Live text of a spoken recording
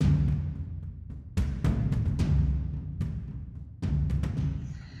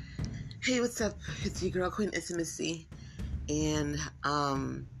Hey, what's up? It's your girl Queen Intimacy, and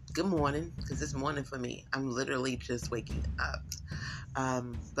good morning, because it's morning for me. I'm literally just waking up.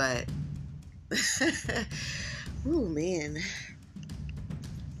 But oh man,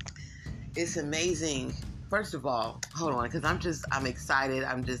 it's amazing. First of all, hold on, because I'm excited.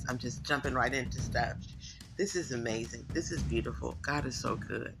 I'm just jumping right into stuff. This is amazing. This is beautiful. God is so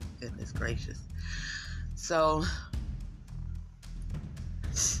good. Goodness gracious. So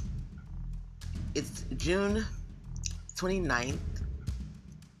it's June 29th.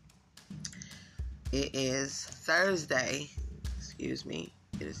 It is Thursday. Excuse me.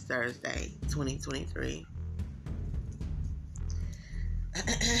 It is Thursday, 2023.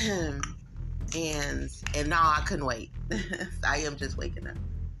 and now I couldn't wait. I am just waking up.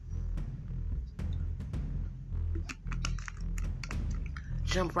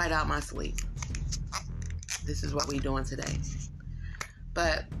 Jump right out my sleep. This is what we're doing today.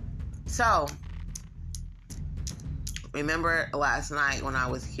 But so remember last night when I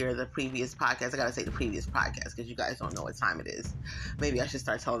was here, the previous podcast, I gotta say the previous podcast because you guys don't know what time it is. Maybe I should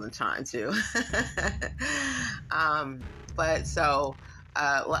start telling the time too. So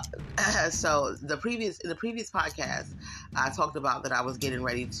in the previous podcast, I talked about that I was getting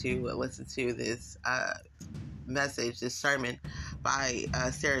ready to listen to this this sermon by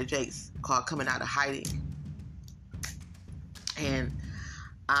Sarah Jakes called Coming Out of Hiding. And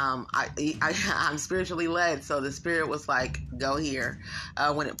I'm spiritually led, so the spirit was like, go here.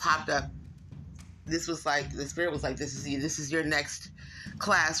 When it popped up, this was like, the spirit was like, this is your next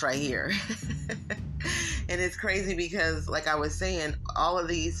class right here. And it's crazy because, like I was saying, all of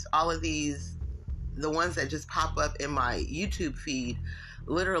these, the ones that just pop up in my YouTube feed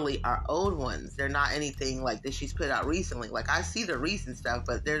literally are old ones. They're not anything like that she's put out recently. Like, I see the recent stuff,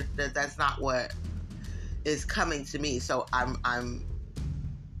 but that's not what is coming to me. So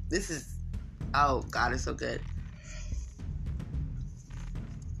oh God, it's so good.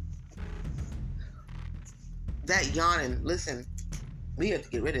 That yawning, listen, we have to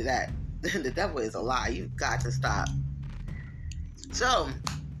get rid of that. The devil is a lie. You've got to stop. So,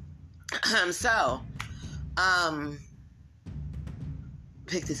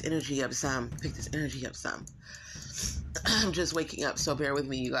 pick this energy up some. I'm just waking up, so bear with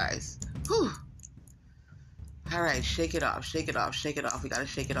me, you guys. Whew. All right, shake it off. We got to shake it off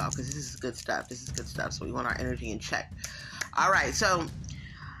because this is good stuff. So we want our energy in check. All right, so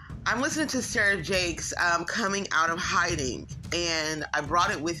I'm listening to Sarah Jakes, Coming Out of Hiding, and I brought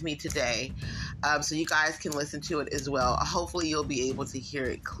it with me today so you guys can listen to it as well. Hopefully you'll be able to hear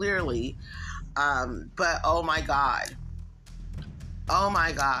it clearly. But oh my God,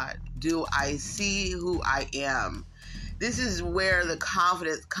 do I see who I am? This is where the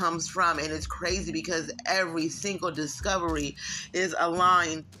confidence comes from, and it's crazy because every single discovery is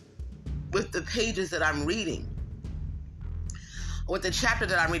aligned with the pages that I'm reading, with the chapter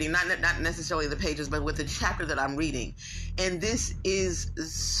that I'm reading, not necessarily the pages, but with the chapter that I'm reading. And this is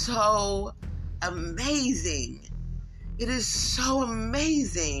so amazing. It is so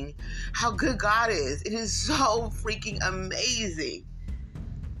amazing how good God is. It is so freaking amazing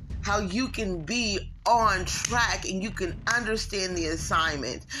how you can be on track and you can understand the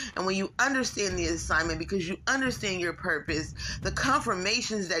assignment. And when you understand the assignment, because you understand your purpose, the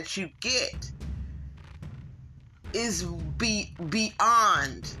confirmations that you get is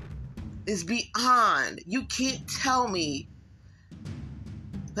beyond. You can't tell me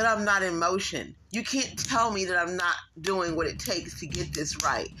that I'm not in motion. You can't tell me that I'm not doing what it takes to get this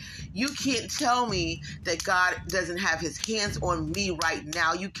right. You can't tell me that God doesn't have his hands on me right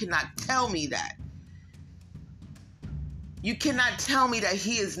now. You cannot tell me that. You cannot tell me that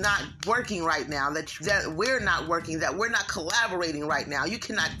he is not working right now, that we're not working, that we're not collaborating right now. You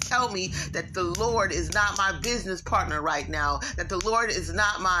cannot tell me that the Lord is not my business partner right now, that the Lord is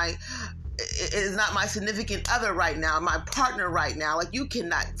not my significant other right now, my partner right now. Like, you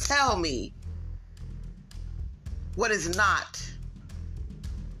cannot tell me what is not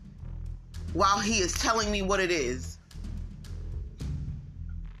while he is telling me what it is.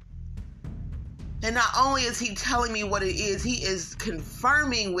 And not only is he telling me what it is, he is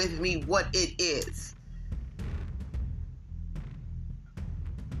confirming with me what it is.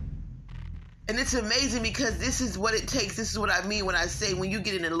 And it's amazing because this is what it takes. This is what I mean when I say when you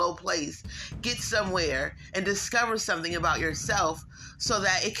get in a low place, get somewhere and discover something about yourself so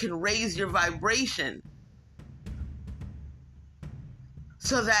that it can raise your vibration.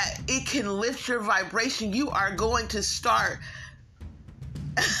 So that it can lift your vibration. You are going to start.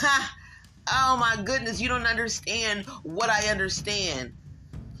 Oh my goodness, you don't understand what I understand.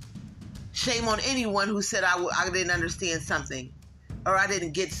 Shame on anyone who said I didn't understand something. or I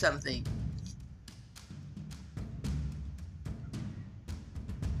didn't get something.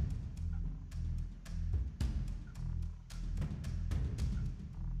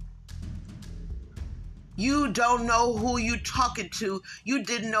 You don't know who you talking to. You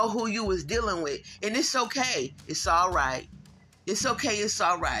didn't know who you was dealing with. And it's okay. It's all right. It's okay. It's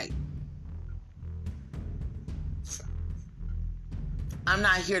all right. I'm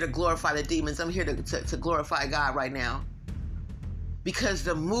not here to glorify the demons. I'm here to glorify God right now. Because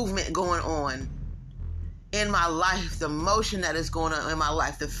the movement going on in my life, the motion that is going on in my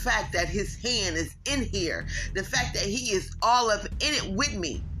life, the fact that his hand is in here, the fact that he is all up in it with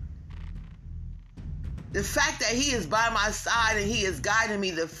me, the fact that he is by my side and he is guiding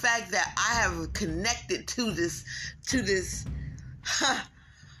me, the fact that I have connected to this,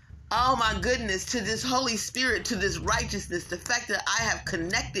 oh my goodness, to this Holy Spirit, to this righteousness, the fact that I have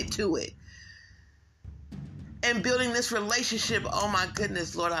connected to it and building this relationship. Oh my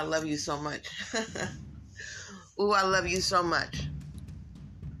goodness, Lord, I love you so much. Ooh, I love you so much.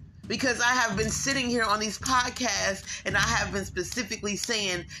 Because I have been sitting here on these podcasts and I have been specifically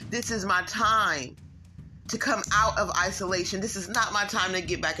saying, this is my time to come out of isolation. This is not my time to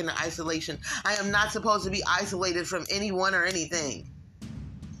get back into isolation. I am not supposed to be isolated from anyone or anything.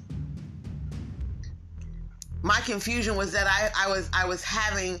 My confusion was that I was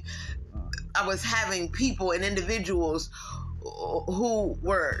having people and individuals who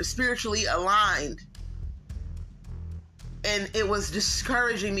were spiritually aligned, and it was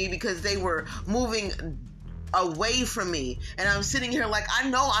discouraging me because they were moving away from me. And I'm sitting here like, I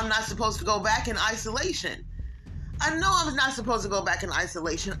know I'm not supposed to go back in isolation. I know I'm not supposed to go back in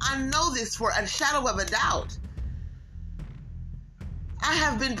isolation. I know this for a shadow of a doubt. I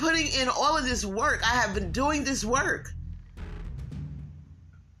have been putting in all of this work. I have been doing this work.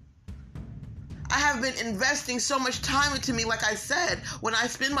 I have been investing so much time into me. Like I said, when I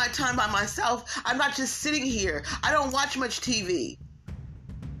spend my time by myself, I'm not just sitting here. I don't watch much TV.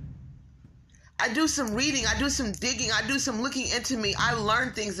 I do some reading, I do some digging, I do some looking into me. I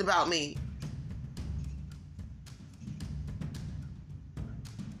learn things about me.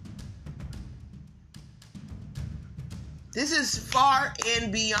 This is far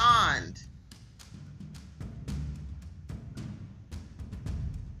and beyond.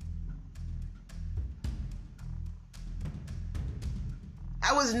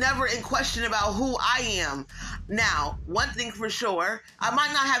 I was never in question about who I am. Now, one thing for sure, I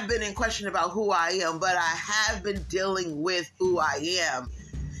might not have been in question about who I am, but I have been dealing with who I am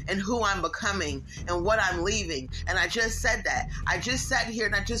and who I'm becoming and what I'm leaving. And I just said that. I just sat here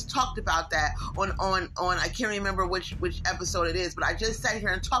and I just talked about that on I can't remember which episode it is, but I just sat here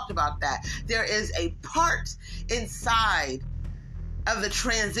and talked about that. There is a part inside of the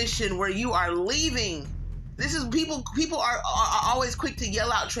transition where you are leaving. This is people are always quick to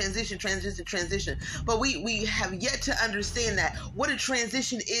yell out transition. But we have yet to understand that what a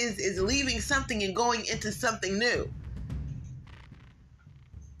transition is leaving something and going into something new.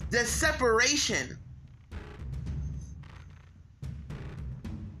 The separation.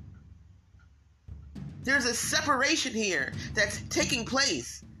 There's a separation here that's taking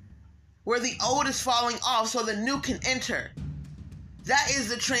place where the old is falling off so the new can enter. That is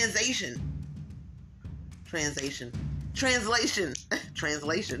the translation. Transition.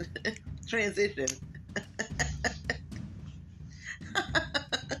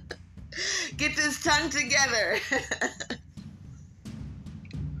 Get this tongue together.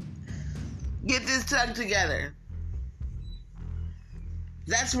 Get this tongue together.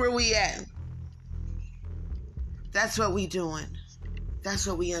 That's where we at. That's what we doing. That's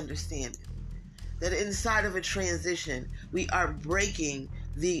what we understand. That inside of a transition, we are breaking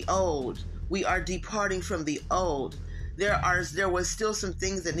the old. We are departing from the old. There was still some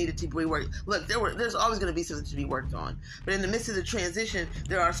things that needed to be worked. Look, there's always going to be something to be worked on. But in the midst of the transition,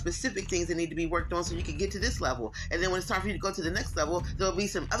 there are specific things that need to be worked on so you can get to this level. And then when it's time for you to go to the next level, there'll be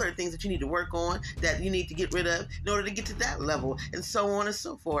some other things that you need to work on that you need to get rid of in order to get to that level, and so on and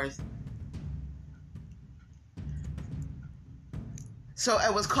so forth. So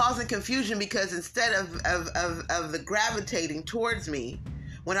it was causing confusion because instead of the gravitating towards me,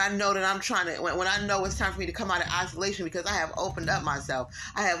 when I know that when I know it's time for me to come out of isolation because I have opened up myself,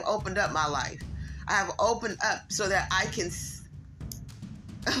 I have opened up my life, I have opened up so that I can,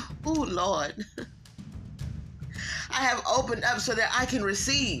 oh Lord, I have opened up so that I can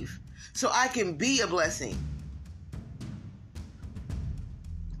receive, so I can be a blessing.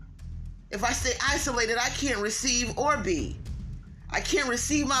 If I stay isolated, I can't receive or be. I can't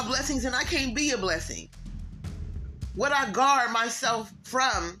receive my blessings and I can't be a blessing. What I guard myself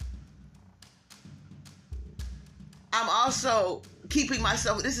from, I'm also keeping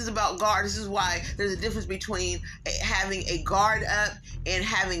myself. This is about guard. This is why there's a difference between having a guard up and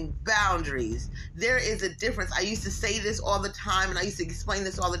having boundaries. There is a difference. I used to say this all the time, and I used to explain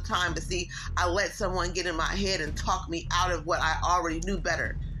this all the time, but see, I let someone get in my head and talk me out of what I already knew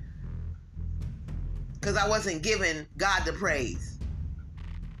better, because I wasn't giving God the praise.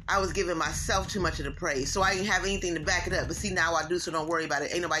 I was giving myself too much of the praise, so I didn't have anything to back it up. But see, now I do, so don't worry about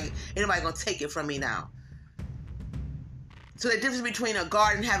it. Ain't nobody gonna take it from me now. So the difference between a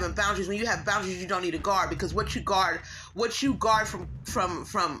guard and having boundaries, when you have boundaries, you don't need a guard, because what you guard from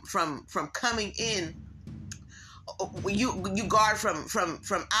coming in, you guard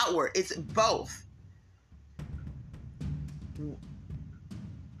from outward. It's both.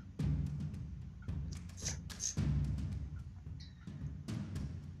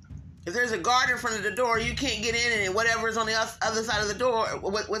 If there's a guard in front of the door, you can't get in, and whatever's on the other side of the door,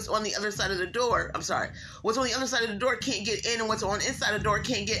 what's on the other side of the door, what's on the other side of the door can't get in, and what's on the inside of the door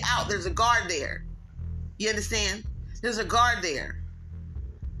can't get out. There's a guard there. You understand? There's a guard there.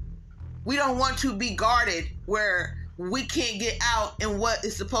 We don't want to be guarded where we can't get out and what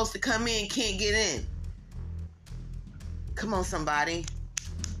is supposed to come in can't get in. Come on, somebody.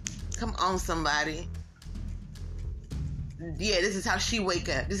 Come on, somebody. Yeah, this is how she wake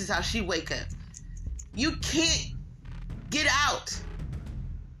up. This is how she wake up. You can't get out.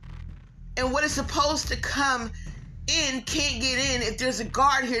 And what is supposed to come in can't get in if there's a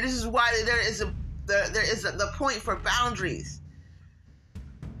guard here. This is why there is the point for boundaries.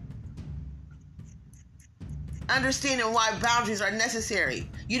 Understanding why boundaries are necessary.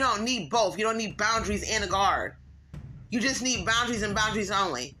 You don't need both. You don't need boundaries and a guard. You just need boundaries and boundaries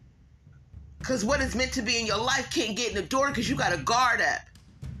only. Because what is meant to be in your life can't get in the door because you got a guard up.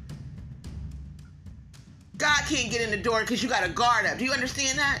 God can't get in the door because you got a guard up. Do you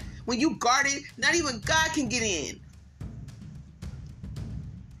understand that? When you guard it, not even God can get in.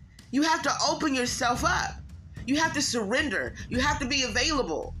 You have to open yourself up. You have to surrender. You have to be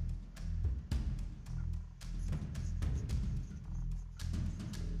available.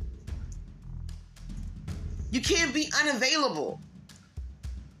 You can't be unavailable.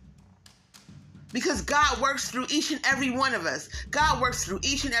 Because God works through each and every one of us. God works through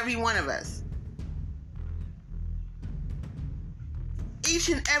each and every one of us. Each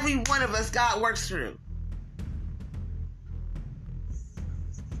and every one of us, God works through.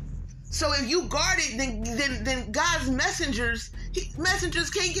 So if you guard it, then God's messengers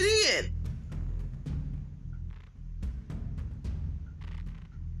can't get in.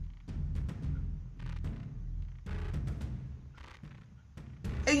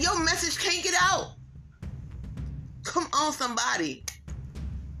 And your message can't get out. Come on, somebody.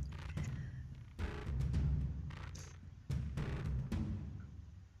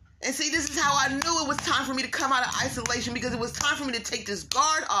 And see, this is how I knew it was time for me to come out of isolation, because it was time for me to take this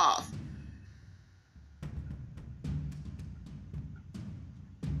guard off.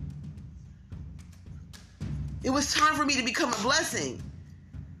 It was time for me to become a blessing.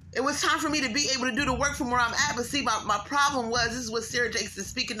 It was time for me to be able to do the work from where I'm at. But see, my problem was, this is what Sarah Jakes is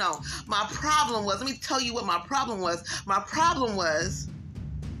speaking on. My problem was, let me tell you what my problem was. My problem was,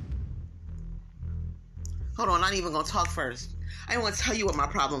 hold on, I'm not even going to talk first. I want to tell you what my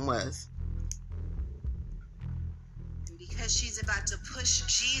problem was. Because she's about to push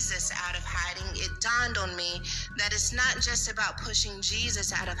Jesus out of hiding, it dawned on me that it's not just about pushing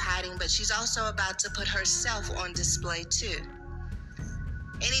Jesus out of hiding, but she's also about to put herself on display too.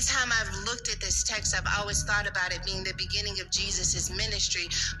 Anytime I've looked at this text, I've always thought about it being the beginning of Jesus' ministry,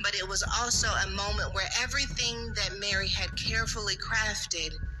 but it was also a moment where everything that Mary had carefully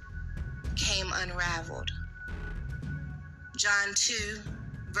crafted came unraveled. John 2,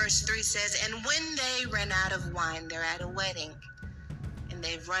 verse 3 says, "And when they ran out of wine," they're at a wedding, and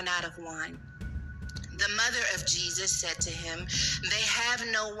they've run out of wine. The mother of Jesus said to him, "They have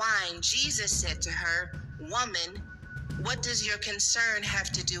no wine." Jesus said to her, "Woman, what does your concern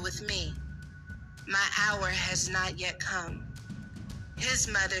have to do with me? My hour has not yet come." His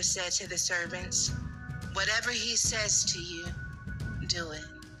mother said to the servants, "Whatever he says to you, do it."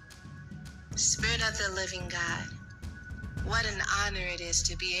 Spirit of the living God, what an honor it is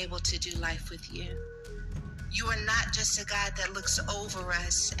to be able to do life with you. You are not just a God that looks over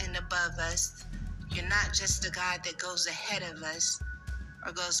us and above us. You're not just a God that goes ahead of us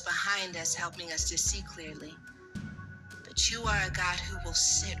or goes behind us, helping us to see clearly. But you are a God who will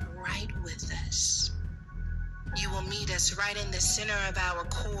sit right with us. You will meet us right in the center of our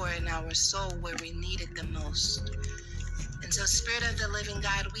core and our soul where we need it the most. And so, Spirit of the living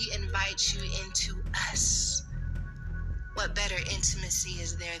God, we invite you into us. What better intimacy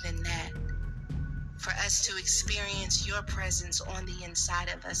is there than that? for us to experience your presence on the inside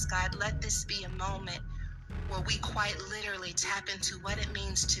of us. God, let this be a moment where we quite literally tap into what it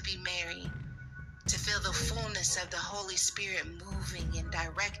means to be married, to feel the fullness of the Holy Spirit moving and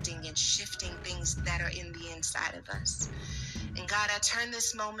directing and shifting things that are in the inside of us. And God, I turn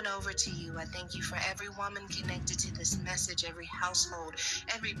this moment over to you. I thank you for every woman connected to this message, every household,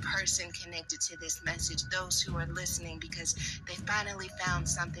 every person connected to this message, those who are listening because they finally found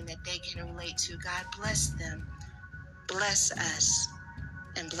something that they can relate to. God, bless them, bless us,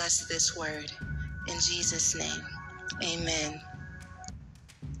 and bless this word. In Jesus' name, amen.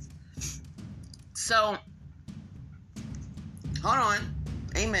 So, hold on.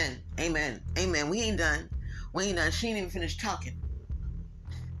 Amen. Amen. Amen. We ain't done. We ain't done. She ain't even finished talking.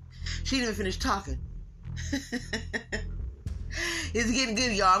 She didn't even finish talking. It's getting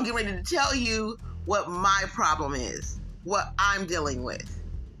good, y'all. I'm getting ready to tell you what my problem is, what I'm dealing with.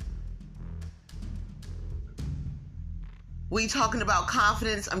 We talking about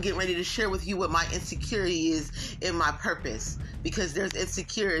confidence. I'm getting ready to share with you what my insecurity is in my purpose, because there's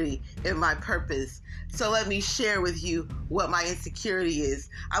insecurity in my purpose. So let me share with you what my insecurity is.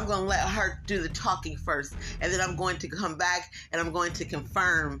 I'm going to let her do the talking first, and then I'm going to come back and I'm going to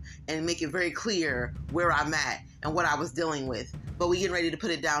confirm and make it very clear where I'm at and what I was dealing with. But we getting ready to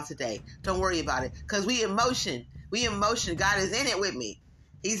put it down today. Don't worry about it, because we in motion. We in motion. God is in it with me.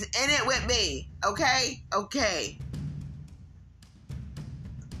 He's in it with me. Okay? Okay.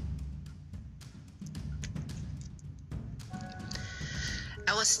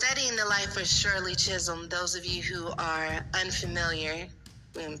 I was studying the life of Shirley Chisholm. Those of you who are unfamiliar,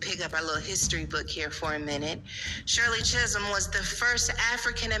 we can pick up our little history book here for a minute. Shirley Chisholm was the first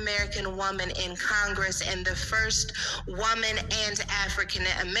African-American woman in Congress and the first woman and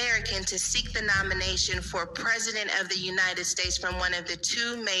African-American to seek the nomination for President of the United States from one of the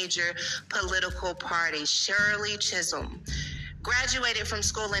two major political parties. Shirley Chisholm graduated from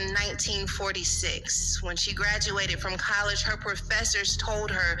school in 1946. When she graduated from college, her professors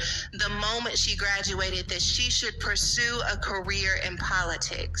told her the moment she graduated that she should pursue a career in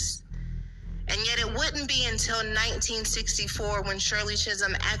politics. And yet it wouldn't be until 1964 when Shirley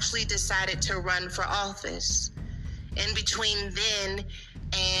Chisholm actually decided to run for office. In between then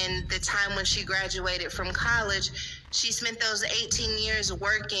and the time when she graduated from college, she spent those 18 years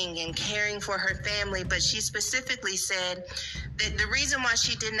working and caring for her family, but she specifically said that the reason why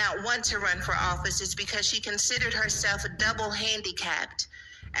she did not want to run for office is because she considered herself double handicapped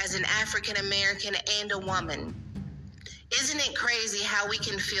as an African American and a woman. Isn't it crazy how we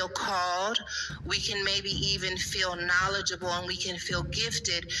can feel called, we can maybe even feel knowledgeable, and we can feel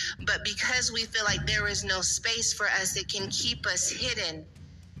gifted, but because we feel like there is no space for us, it can keep us hidden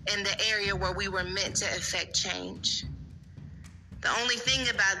in the area where we were meant to affect change. The only thing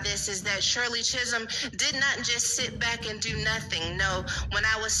about this is that Shirley Chisholm did not just sit back and do nothing. No, when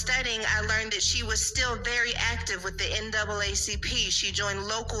I was studying, I learned that she was still very active with the NAACP. She joined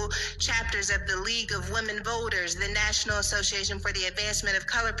local chapters of the League of Women Voters, the National Association for the Advancement of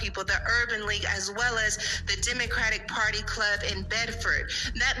Colored People, the Urban League, as well as the Democratic Party Club in Bedford.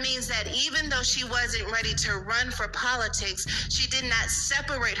 That means that even though she wasn't ready to run for politics, she did not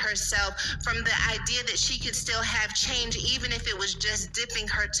separate herself from the idea that she could still have change, even if it was just dipping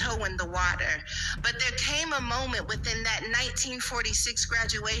her toe in the water. But there came a moment within that 1946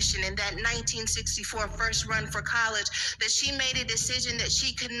 graduation and that 1964 first run for college that she made a decision that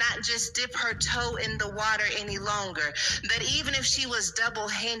she could not just dip her toe in the water any longer, that even if she was double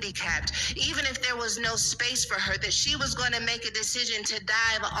handicapped, even if there was no space for her, that she was going to make a decision to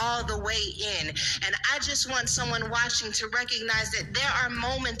dive all the way in. And I just want someone watching to recognize that there are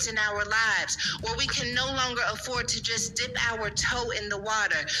moments in our lives where we can no longer afford to just dip our toe in the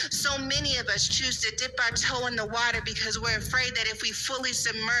water. So many of us choose to dip our toe in the water because we're afraid that if we fully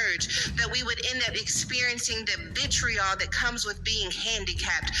submerge, that we would end up experiencing the vitriol that comes with being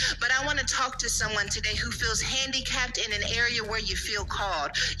handicapped. But I want to talk to someone today who feels handicapped in an area where you feel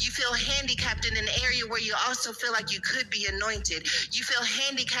called. You feel handicapped in an area where you also feel like you could be anointed. You feel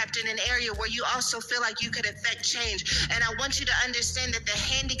handicapped in an area where you also feel like you could affect change. And I want you to understand that the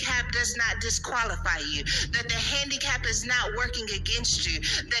handicap does not disqualify you, that the handicap is not working against you,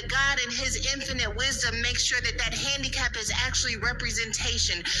 that God in his infinite wisdom makes sure that that handicap is actually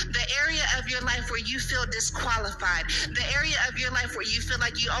representation. The area of your life where you feel disqualified, the area of your life where you feel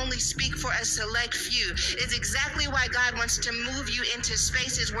like you only speak for a select few, is exactly why God wants to move you into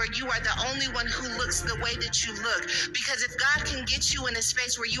spaces where you are the only one who looks the way that you look. Because if God can get you in a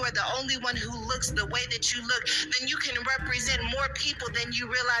space where you are the only one who looks the way that you look, then you can represent more people than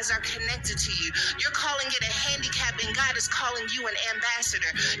you realize are connected to you. You're calling it a handicap, and God is calling you an ambassador.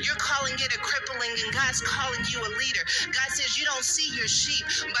 You're calling it a cripple, calling, and God's calling you a leader. God says you don't see your sheep,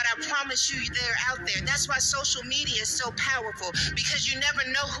 but I promise you they're out there. That's why social media is so powerful, because you never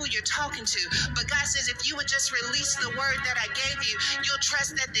know who you're talking to. But God says if you would just release the word that I gave you, you'll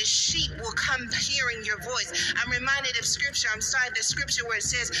trust that the sheep will come hearing your voice. I'm reminded of the scripture where it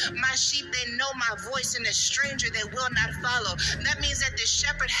says, my sheep, they know my voice, and a stranger they will not follow. That means that the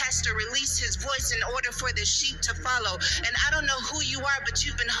shepherd has to release his voice in order for the sheep to follow. And I don't know who you are, but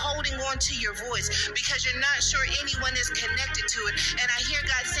you've been holding on to your voice because you're not sure anyone is connected to it. And I hear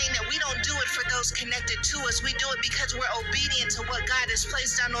God saying that we don't do it for those connected to us. We do it because we're obedient to what God has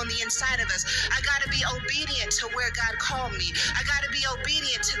placed down on the inside of us. I got to be obedient to where God called me. I got to be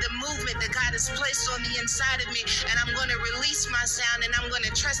obedient to the movement that God has placed on the inside of me. And I'm going to release my sound, and I'm going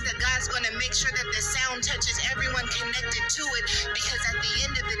to trust that God's going to make sure that the sound touches everyone connected to it, because at the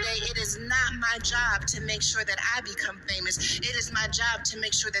end of the day, it is not my job to make sure that I become famous. It is my job to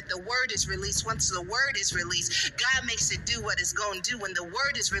make sure that the word is released. Once the word is released, God makes it do what it's going to do. When the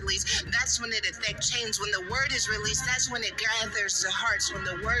word is released, that's when it affects change. When the word is released, that's when it gathers the hearts. When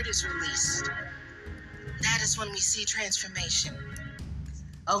the word is released, that is when we see transformation.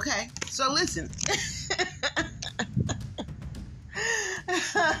 Okay, so listen.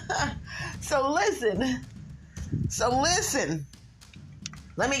 So listen.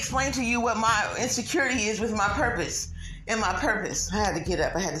 Let me explain to you what my insecurity is with my purpose. And my purpose. I had to get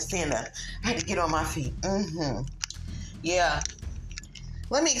up. I had to stand up. I had to get on my feet. Yeah.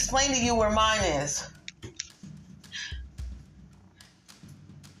 Let me explain to you where mine is.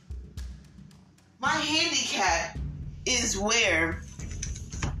 My handicap is where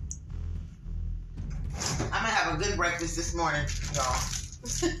I'm going to have a good breakfast this morning, y'all.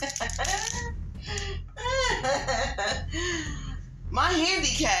 My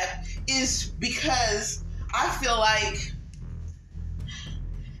handicap is because I feel like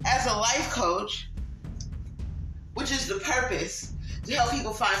as a life coach, which is the purpose, to help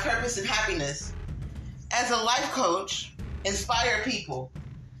people find purpose and happiness, as a life coach, inspire people,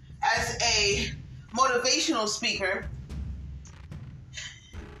 as a motivational speaker,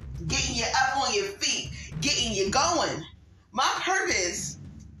 getting you up on your feet, getting you going. My purpose,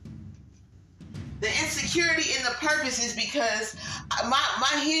 the insecurity in the purpose is because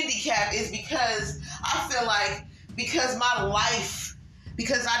my handicap is because I feel like because my life,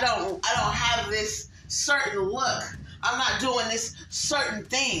 because I don't have this certain look, I'm not doing this certain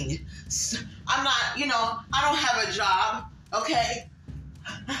thing. I'm not, I don't have a job, okay?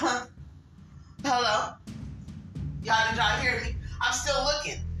 Hello? Did y'all hear me? I'm still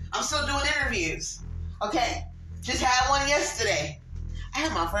looking. I'm still doing interviews, okay? Just had one yesterday. I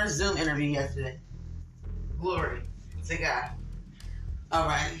had my first Zoom interview yesterday. Glory to God. All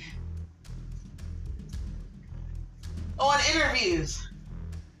right. On interviews.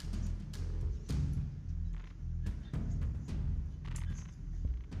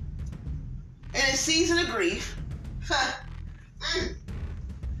 In a season of grief.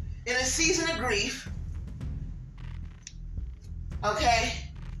 In a season of grief. Okay?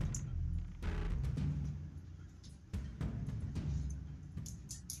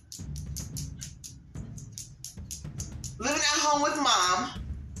 Living at home with mom.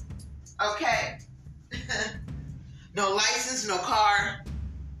 Okay? No license, no car.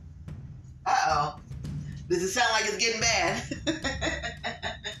 Uh-oh. Does it sound like it's getting bad?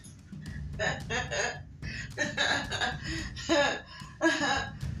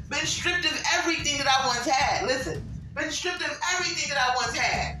 Been stripped of everything that I once had. Listen. Been stripped of everything that I once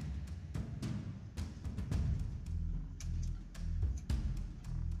had.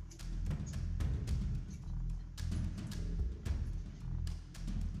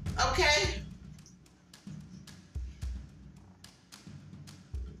 Okay?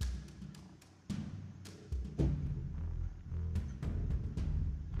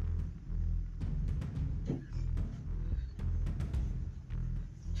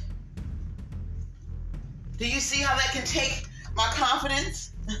 Do you see how that can take my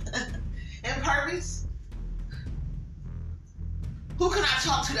confidence and purpose? Who can I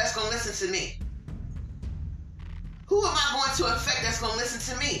talk to that's going to listen to me? Who am I going to affect that's going to listen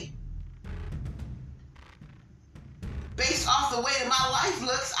to me? Based off the way that my life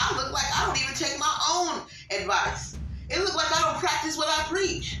looks, I look like I don't even take my own advice. It looks like I don't practice what I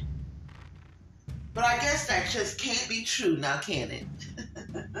preach. But I guess that just can't be true now, can it?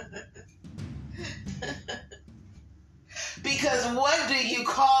 Because what do you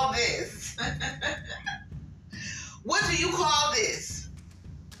call this? What do you call this?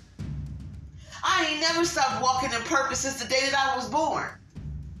 I ain't never stopped walking in purpose since the day that I was born.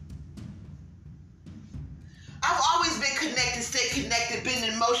 I've always been connected, stayed connected, been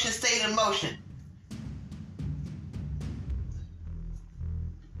in motion, stayed in motion.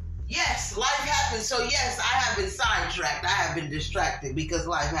 Yes, life happens. So yes, I have been sidetracked. I have been distracted because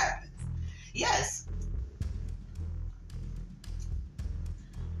life happens. Yes.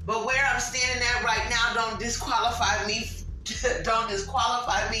 But where I'm standing at right now don't disqualify me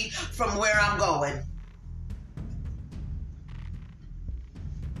from where I'm going.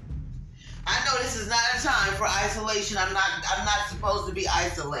 I know this is not a time for isolation. I'm not supposed to be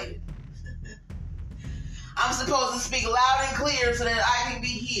isolated. I'm supposed to speak loud and clear so that I can be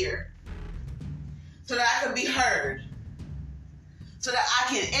here. So that I can be heard. So that I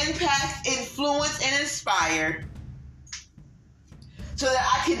can impact, influence, and inspire. So that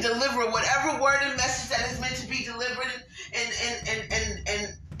I can deliver whatever word and message that is meant to be delivered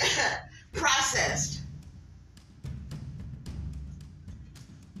and processed.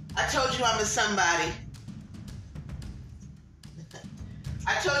 I told you I'm a somebody.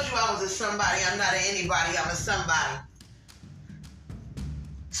 I told you I was a somebody. I'm not an anybody. I'm a somebody.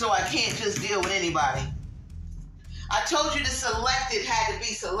 So I can't just deal with anybody. I told you the selected had to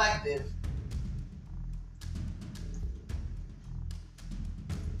be selective.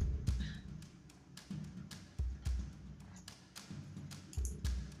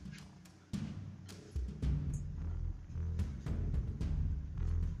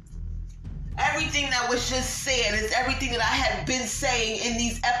 Everything that was just said is everything that I have been saying in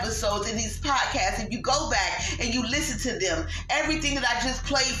these episodes, in these podcasts. If you go back and you listen to them, everything that I just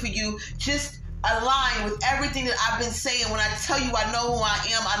played for you just align with everything that I've been saying. When I tell you I know who I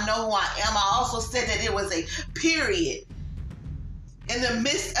am, I know who I am. I also said that it was a period in the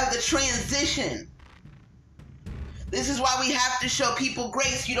midst of the transition. This is why we have to show people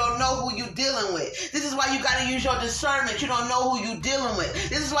grace. You don't know who you're dealing with. This is why you got to use your discernment. You don't know who you're dealing with.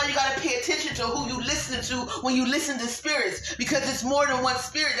 This is why you got to pay attention to who you listen to when you listen to spirits, because it's more than one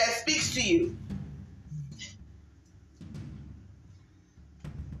spirit that speaks to you.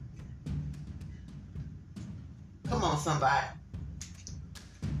 Come on, somebody.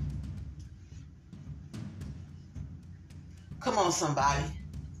 Come on, somebody.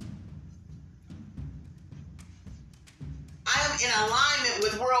 I am in alignment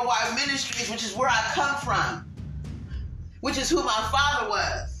with Worldwide Ministries, which is where I come from, which is who my father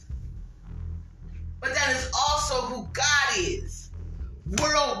was. But that is also who God is,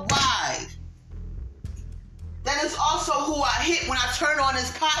 worldwide. That is also who I hit when I turn on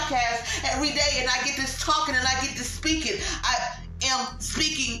this podcast every day and I get this talking and I get this speaking. I am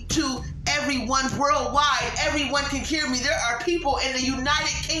speaking to everyone worldwide. Everyone can hear me. There are people in the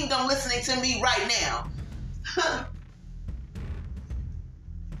United Kingdom listening to me right now.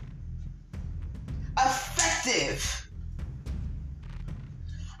 Effective.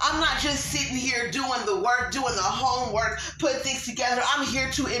 I'm not just sitting here doing the work, doing the homework, putting things together. I'm here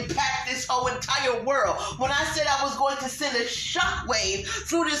to impact this whole entire world. When I said I was going to send a shockwave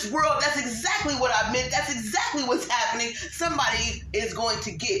through this world, that's exactly what I meant. That's exactly what's happening. Somebody is going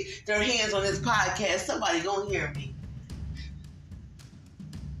to get their hands on this podcast. Somebody gonna hear me.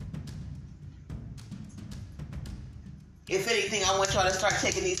 If anything, I want y'all to start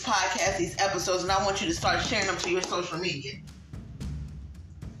taking these podcasts, these episodes, and I want you to start sharing them to your social media.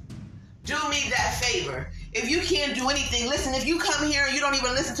 Do me that favor. If you can't do anything, listen, if you come here and you don't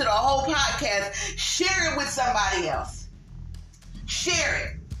even listen to the whole podcast, share it with somebody else. Share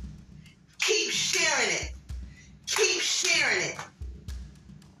it. Keep sharing it. Keep sharing it.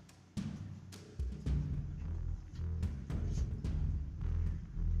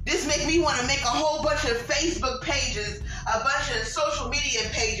 This makes me want to make a whole bunch of Facebook pages, a bunch of social media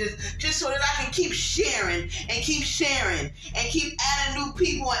pages, just so that I can keep sharing and keep sharing and keep adding new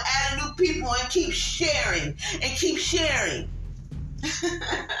people and adding new people and keep sharing and keep sharing.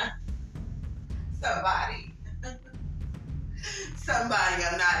 Somebody. Somebody,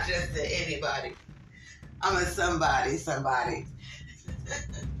 I'm not just anybody. I'm a somebody.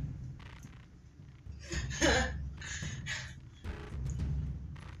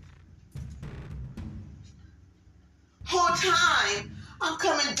 Whole time I'm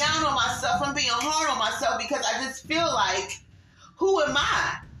coming down on myself. I'm being hard on myself because I just feel like, who am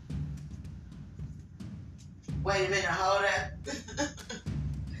I? Wait a minute, hold up.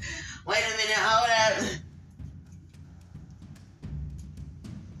 Wait a minute, hold up.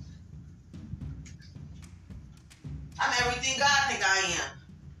 I'm everything God think I am.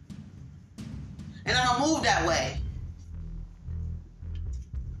 And I'm gonna move that way.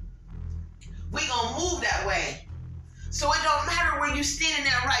 We gonna move that way. So it don't matter where you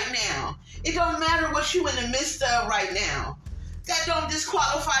standing at right now. It don't matter what you in the midst of right now. That don't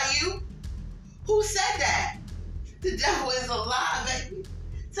disqualify you. Who said that? The devil is a lie, baby.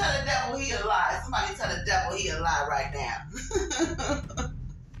 Tell the devil he a lie. Somebody tell the devil he a lie right now.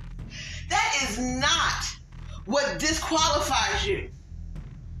 what disqualifies you.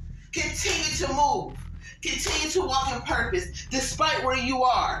 Continue to move. Continue to walk in purpose despite where you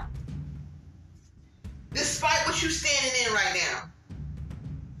are. Despite what you're standing in right now.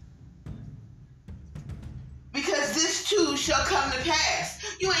 Because this too shall come to pass.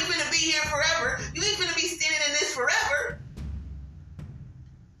 You ain't gonna be here forever. You ain't gonna be standing in this forever.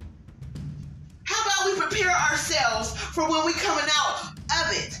 How about we prepare ourselves for when we coming out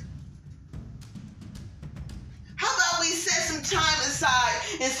of it? How about we set some time aside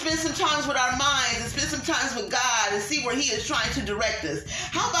and spend some time with our minds and spend some time with God and see where He is trying to direct us?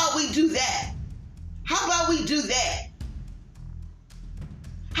 How about we do that? How about we do that?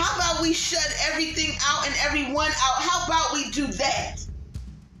 How about we shut everything out and everyone out? How about we do that?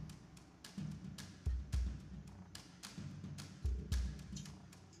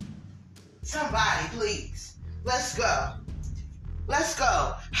 Somebody, please. Let's go. Let's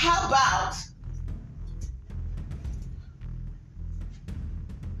go. How about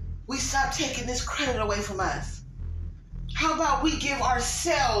we stop taking this credit away from us? How about we give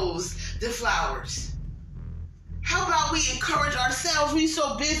ourselves the flowers? How about we encourage ourselves? We're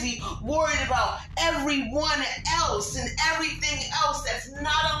so busy worried about everyone else and everything else that's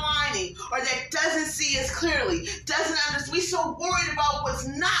not aligning or that doesn't see us clearly, doesn't understand. We're so worried about what's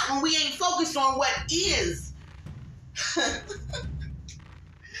not when we ain't focused on what is.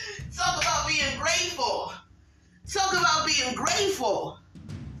 Talk about being grateful. Talk about being grateful.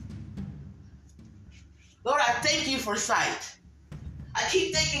 Lord, I thank you for sight. I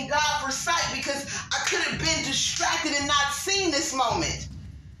keep thanking God for sight because I could have been distracted and not seen this moment.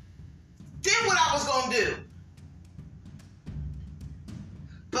 Did what I was going to do.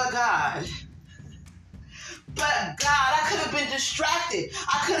 But God, I could have been distracted.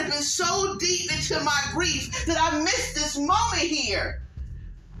 I could have been so deep into my grief that I missed this moment here.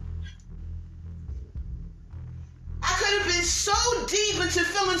 I could have been so deep into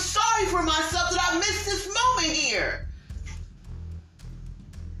feeling sorry for myself that I missed this moment here.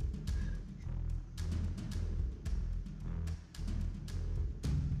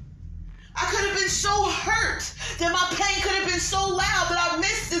 I could have been so hurt that my pain could have been so loud that I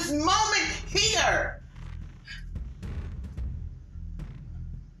missed this moment here.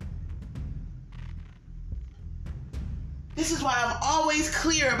 This is why I'm always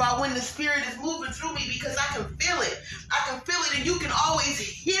clear about when the Spirit is moving through me, because I can feel it. I can feel it and you can always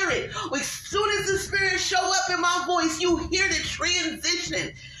hear it. As soon as the Spirit show up in my voice, you hear the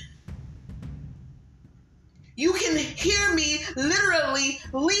transition. You can hear me literally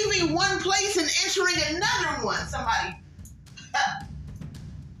leaving one place and entering another one. Somebody.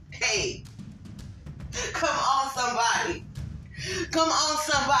 Hey. Come on, somebody. Come on,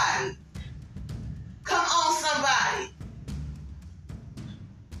 somebody. Come on, somebody.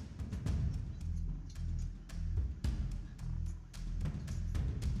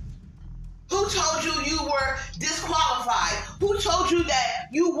 Who told you you were disqualified? Who told you that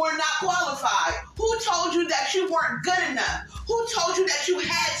you were not qualified? Who told you that you weren't good enough? Who told you that you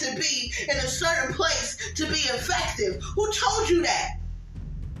had to be in a certain place to be effective? Who told you that?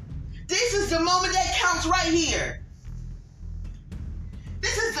 This is the moment that counts right here.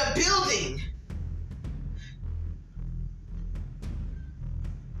 This is the building.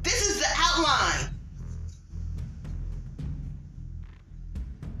 This is the outline.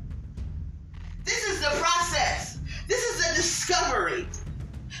 This is the process. This is the discovery.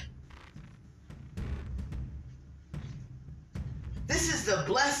 This is the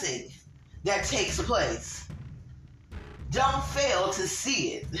blessing that takes place. Don't fail to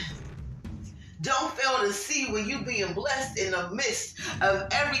see it. Don't fail to see when you being blessed in the midst of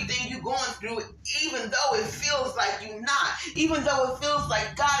everything you're going through, even though it feels like you're not, even though it feels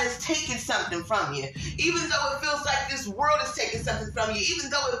like God is taking something from you, even though it feels like this world is taking something from you,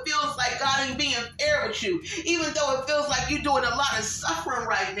 even though it feels like God ain't being fair with you, even though it feels like you're doing a lot of suffering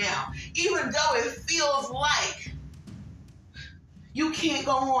right now, even though it feels like you can't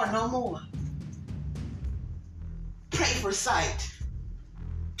go on no more. Pray for sight.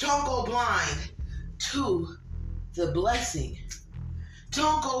 Don't go blind to the blessing.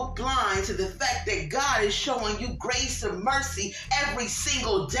 Don't go blind to the fact that God is showing you grace and mercy every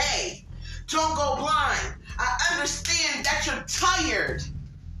single day. Don't go blind. I understand that you're tired.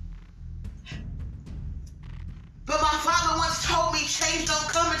 But my father once told me change don't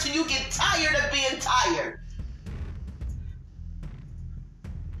come until you get tired of being tired.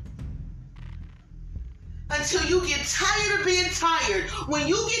 Until you get tired of being tired. When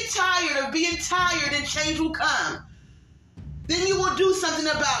you get tired of being tired, then change will come. Then you will do something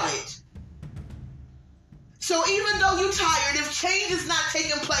about it. So even though you're tired, if change is not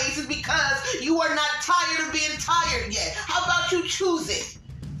taking place, it's because you are not tired of being tired yet. How about you choose it?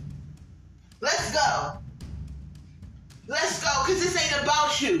 Let's go. Let's go, because this ain't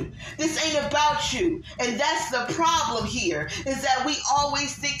about you. This ain't about you. And that's the problem here, is that we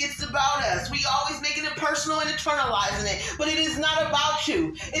always think it's about us. We always making it personal and internalizing it. But it is not about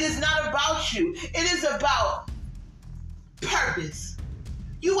you. It is not about you. It is about purpose.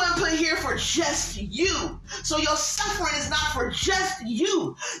 You weren't put here for just you. So your suffering is not for just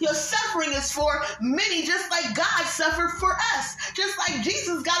you. Your suffering is for many, just like God suffered for us. Just like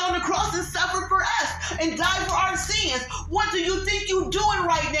Jesus got on the cross and suffered for us and died for our sins. What do you think you're doing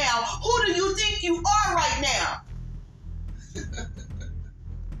right now? Who do you think you are right now?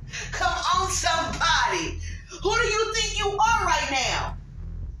 Come on, somebody. Who do you think you are right now?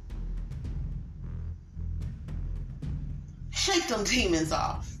 Shake them demons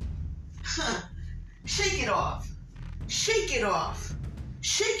off. Shake it off. Shake it off.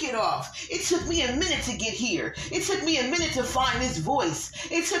 Shake it off. It took me a minute to get here. It took me a minute to find this voice.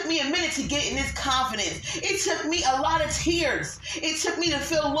 It took me a minute to get in this confidence. It took me a lot of tears. It took me to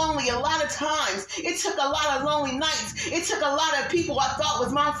feel lonely a lot of times. It took a lot of lonely nights. It took a lot of people I thought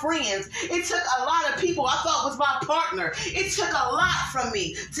was my friends. It took a lot of people I thought was my partner. It took a lot from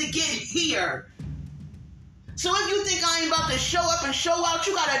me to get here. So if you think I ain't about to show up and show out,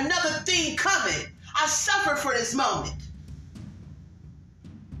 you got another thing coming. I suffered for this moment.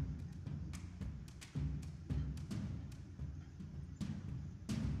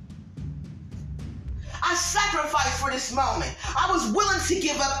 I sacrificed for this moment. I was willing to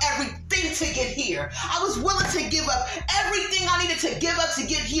give up everything to get here. I was willing to give up everything I needed to give up to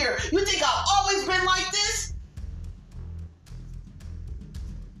get here. You think I've always been like this?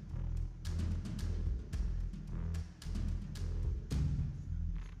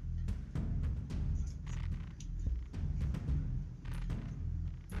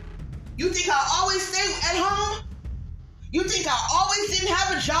 You think I always stay at home? You think I always didn't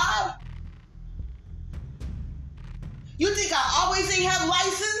have a job? You think I always didn't have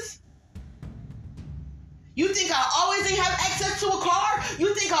license? You think I always didn't have access to a car?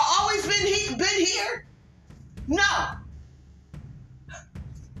 You think I always been here? No.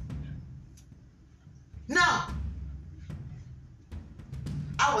 No.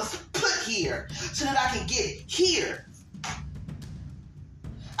 I was put here so that I could get here.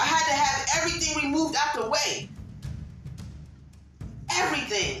 I had to have everything removed out the way.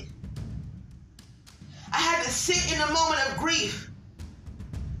 Everything. I had to sit in a moment of grief.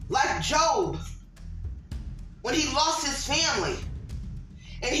 Like Job, when he lost his family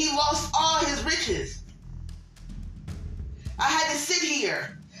and he lost all his riches. I had to sit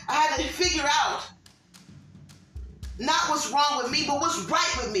here. I had to figure out not what's wrong with me, but what's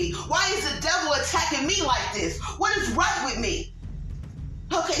right with me. Why is the devil attacking me like this? What is right with me?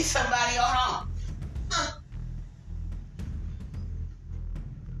 Okay, somebody, hold on.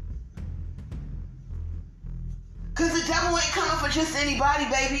 Because the devil ain't coming for just anybody,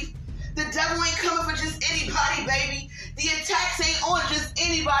 baby. The devil ain't coming for just anybody, baby. The attacks ain't on just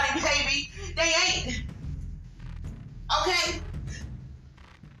anybody, baby. They ain't. Okay?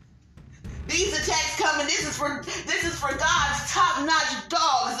 These attacks coming, this is for God's top-notch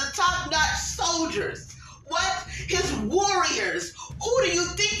dogs, the top-notch soldiers. What? His warriors. Who do you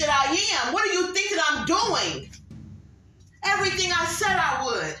think that I am? What do you think that I'm doing? Everything I said I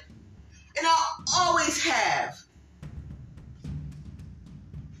would. And I'll always have.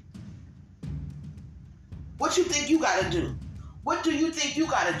 What you think you gotta do? What do you think you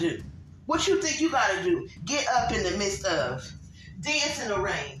gotta do? What you think you gotta do? Get up in the midst of. Dance in the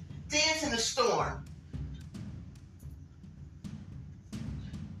rain. Dance in the storm.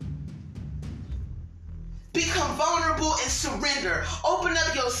 Become vulnerable and surrender. Open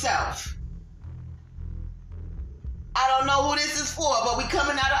up yourself. I don't know who this is for, but we're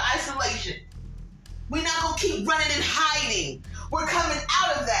coming out of isolation. We're not going to keep running and hiding. We're coming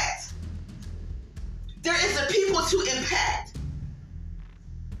out of that. There is a people to impact.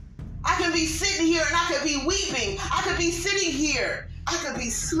 I could be sitting here and I could be weeping. I could be sitting here. I could be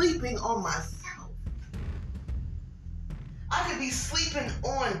sleeping on myself. I could be sleeping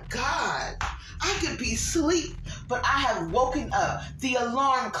on God. I could be asleep, but I have woken up. The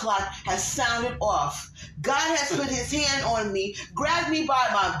alarm clock has sounded off. God has put his hand on me, grabbed me by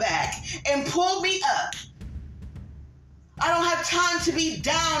my back, and pulled me up. I don't have time to be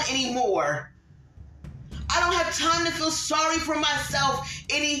down anymore. I don't have time to feel sorry for myself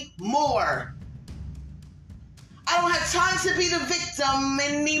anymore. I don't have time to be the victim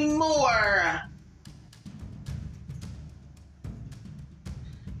anymore.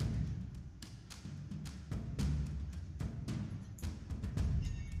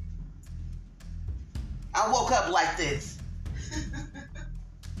 I woke up like this.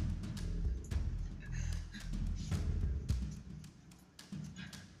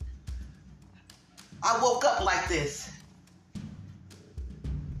 I woke up like this.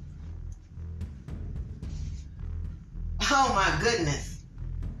 Oh my goodness.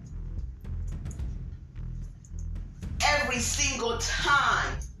 Every single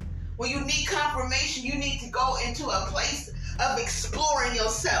time when you need confirmation, you need to go into a place of exploring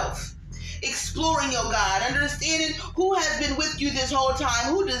yourself, exploring your God, understanding who has been with you this whole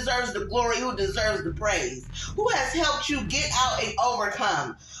time, who deserves the glory, who deserves the praise, who has helped you get out and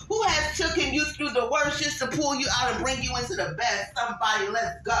overcome, who has taken you through the worst just to pull you out and bring you into the best. Somebody,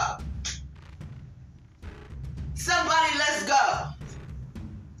 let's go. Somebody, let's go.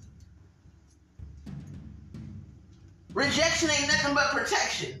 Rejection ain't nothing but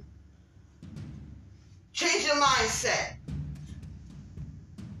protection. Change your mindset.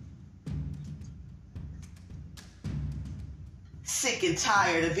 Sick and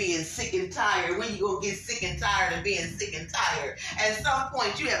tired of being sick and tired. When you gonna get sick and tired of being sick and tired? At some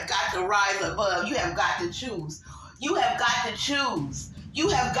point, you have got to rise above. You have got to choose. You have got to choose. You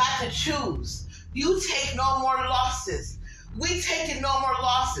have got to choose. You take no more losses. We taking no more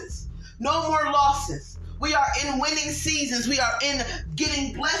losses. No more losses. We are in winning seasons. We are in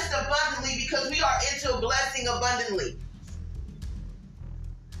getting blessed abundantly because we are into blessing abundantly.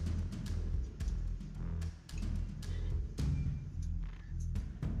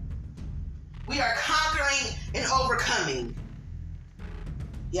 We are conquering and overcoming.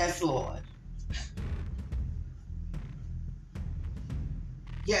 Yes, Lord.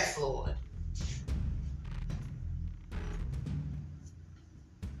 Yes, Lord.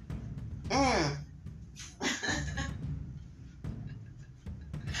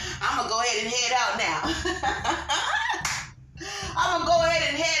 I'm going to go ahead and head out now. I'm going to go ahead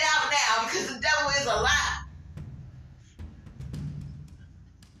and head out now because the devil is a lie.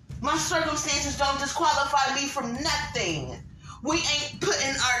 My circumstances don't disqualify me from nothing. We ain't putting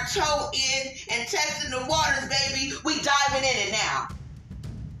our toe in and testing the waters, baby. We diving in it now.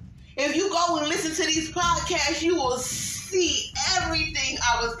 If you go and listen to these podcasts, you will see everything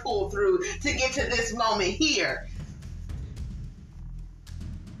I was pulled through to get to this moment here.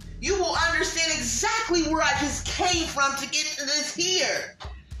 You will understand exactly where I just came from to get to this here.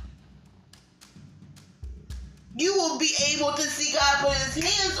 You will be able to see God put his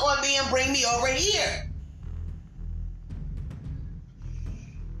hands on me and bring me over here.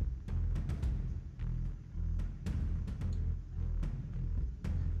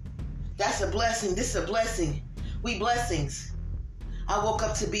 That's a blessing. This is a blessing. We blessings. I woke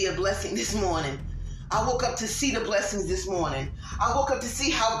up to be a blessing this morning. I woke up to see the blessings this morning. I woke up to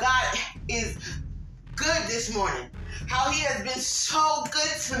see how God is good this morning. How he has been so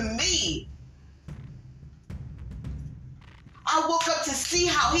good to me. I woke up to see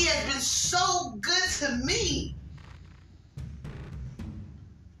how he has been so good to me.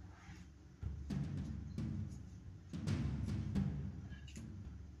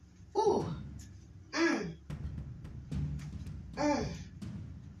 Ooh.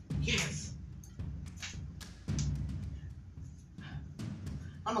 Yes.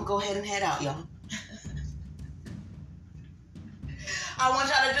 I'm going to go ahead and head out, y'all. I want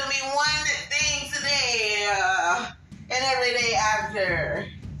y'all to do me one thing today and every day after.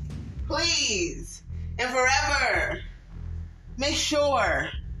 Please and forever. Make sure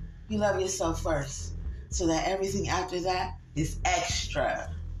you love yourself first so that everything after that is extra.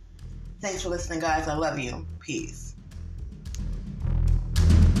 Thanks for listening, guys. I love you. Peace.